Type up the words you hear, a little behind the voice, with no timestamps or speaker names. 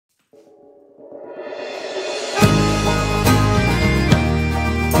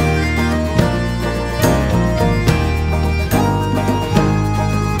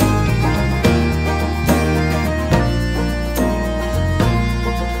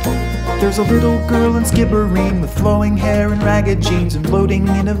There's a little girl in Skibbereen with flowing hair and ragged jeans, and floating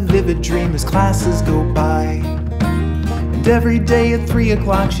in a vivid dream as classes go by. And every day at 3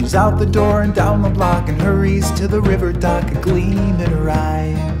 o'clock she's out the door and down the block, and hurries to the river dock, a gleam in her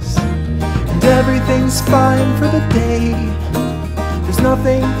eyes. And everything's fine for the day. There's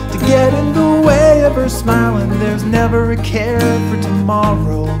nothing to get in the way of her smile, and there's never a care for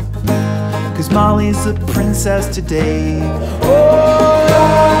tomorrow, 'cause Molly's a princess today. Oh, la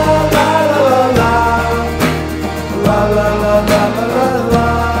la la la la la la la la la la.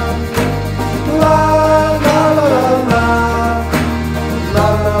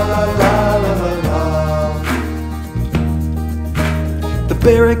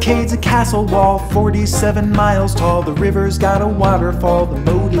 Barricades a castle wall, 47 miles tall. The river's got a waterfall, the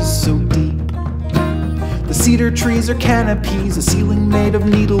moat is so deep. The cedar trees are canopies, a ceiling made of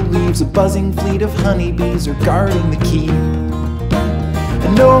needle leaves. A buzzing fleet of honeybees are guarding the keep.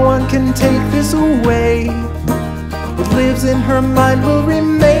 And no one can take this away. What lives in her mind will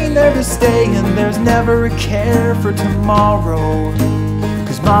remain there to stay. And there's never a care for tomorrow,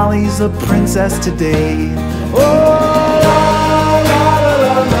 'cause Molly's a princess today. Oh, la la la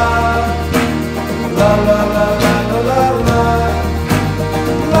la la la la la la la la.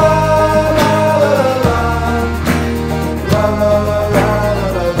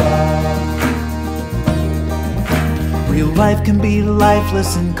 Real life can be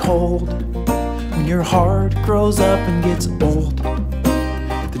lifeless and cold when your heart grows up and gets old.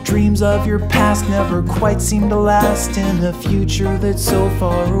 The dreams of your past never quite seem to last in a future that's so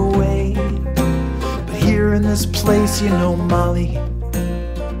far away. But here in this place, you know, Molly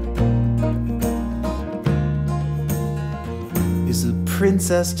is a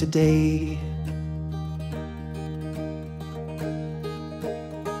princess today.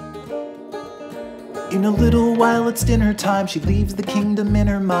 In a little while it's dinner time. She leaves the kingdom in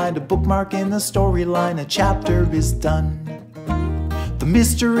her mind, a bookmark in the storyline. A chapter is done. The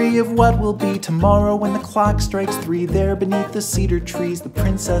mystery of what will be tomorrow when the clock strikes 3. There beneath the cedar trees the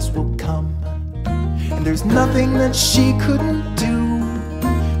princess will come, and there's nothing that she couldn't do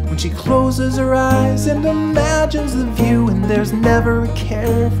when she closes her eyes and imagines the view. And there's never a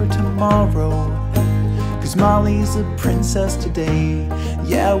care for tomorrow, 'cause Molly's a princess today.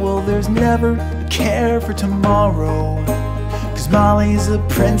 Yeah, well, there's never a care for tomorrow, 'cause Molly's a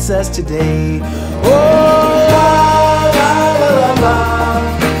princess today. Oh, la la la la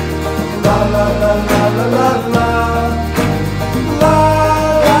la la la la la la la.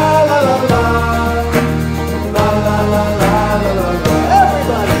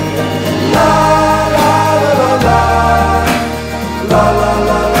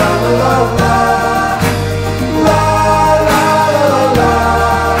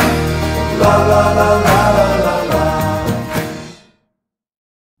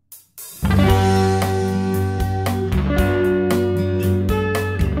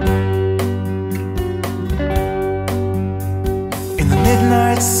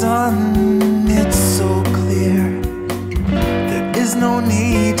 Sun, it's so clear, there is no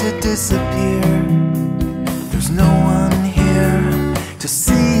need to disappear. There's no one here to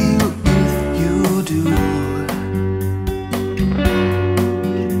see you if you do.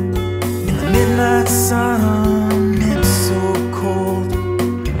 In the midnight sun, it's so cold,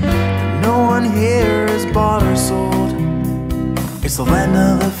 no one here is bought or sold. It's the land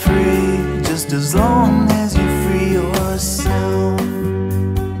of the free, just as long as you free yourself.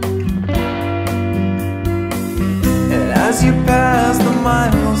 As you pass the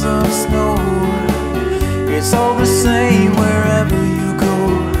miles of snow, it's all the same wherever you go.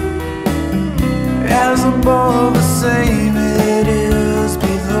 As above, the same it is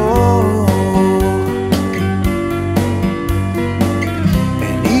below.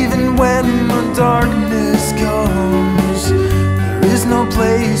 And even when the darkness comes, there is no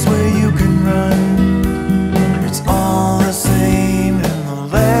place where you can run. It's all the same in the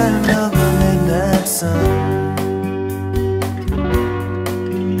land of the midnight sun.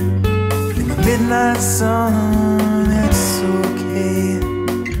 Midnight sun, it's okay,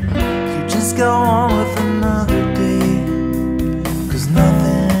 you just go on with another day, 'cause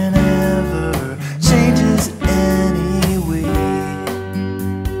nothing ever changes anyway.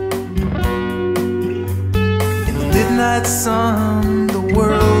 In the midnight sun, the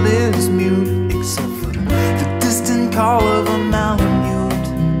world is mute, except for the distant call of a malamute,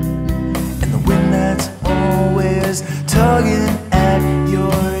 and the wind that's always tugging at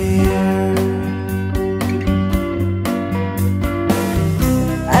your ear.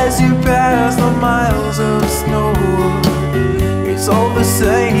 As you pass the miles of snow, it's all the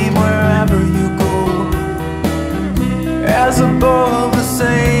same wherever you go. As above, the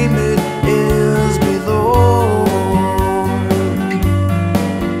same it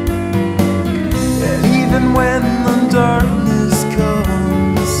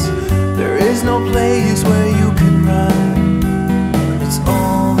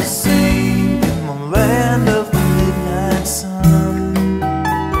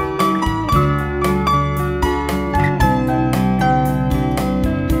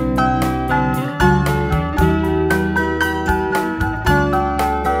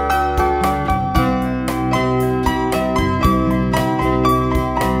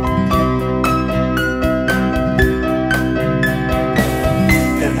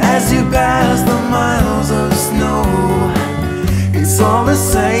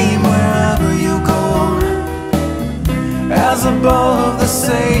same wherever you go. As above, the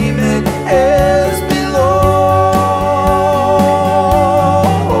same it is below.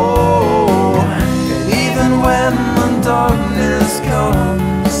 And even when the darkness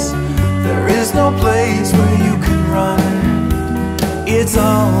comes, there is no place where you can run. It's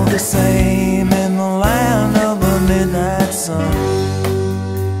all the same in the land of the midnight sun.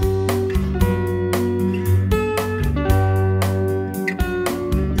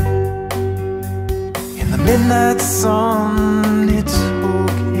 In the midnight sun, it's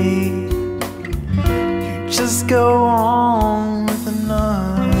okay. You just go on with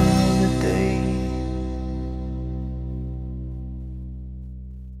another day.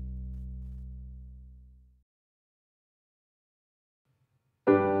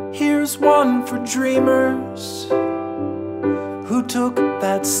 Here's one for dreamers who took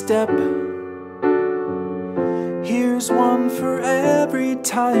that step. Here's one for every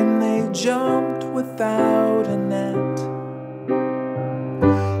time they jumped without a net.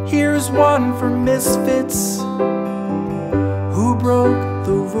 Here's one for misfits who broke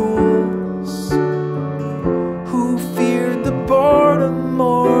the rules, who feared the boredom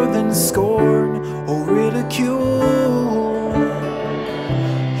more than scorn or ridicule.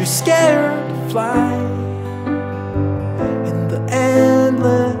 You're scared to fly in the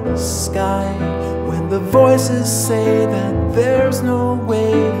endless sky, when the voices say that there's no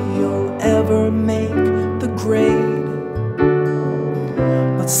way you'll ever make the grade.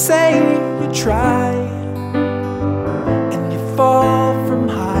 Let's say you try and you fall from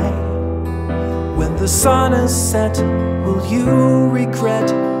high. When the sun is set, will you regret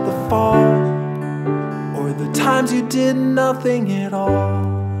the fall, or the times you did nothing at all?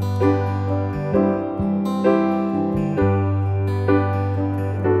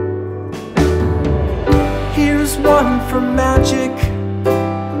 Here's one for magic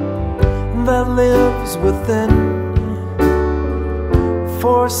that lives within,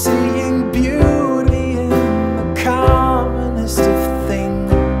 for seeing beauty in the commonest of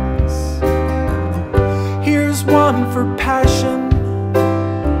things. Here's one for passion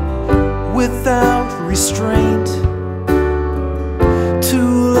without restraint, to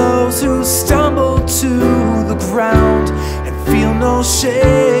those who stumble to the ground and feel no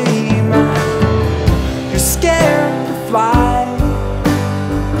shame. You're scared to fly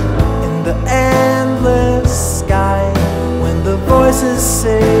in the endless sky, when the voices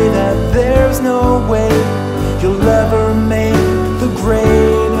say that there's no way you'll ever make the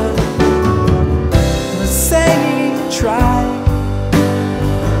grade. Let's say you try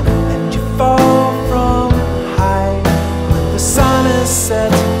and you fall from high. When the sun is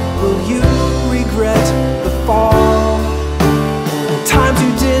set, will you regret the fall, the times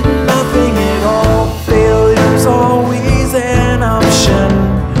you did nothing at all? Failure's always an option,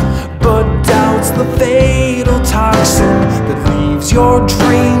 but doubt's the fatal toxin that leaves your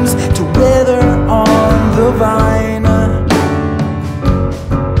dream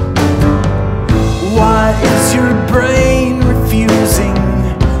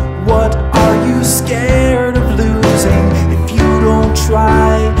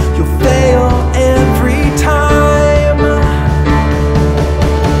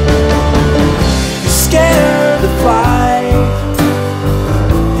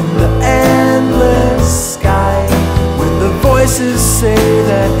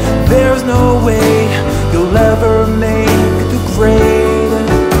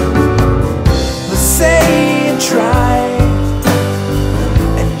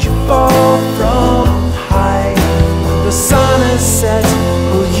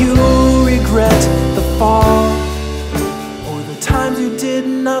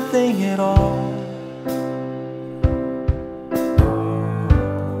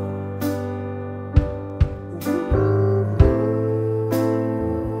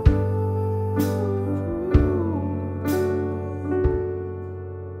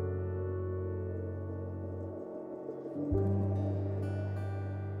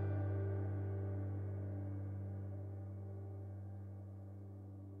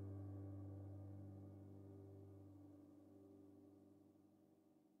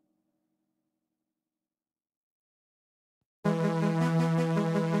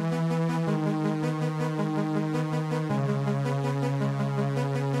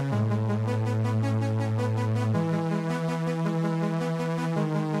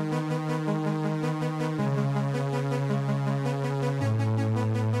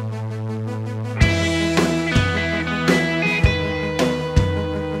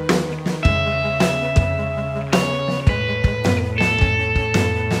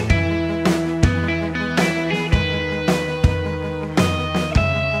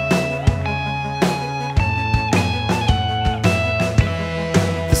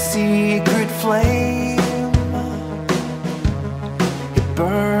secret flame, it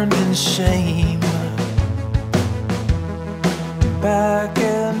burned in shame. Back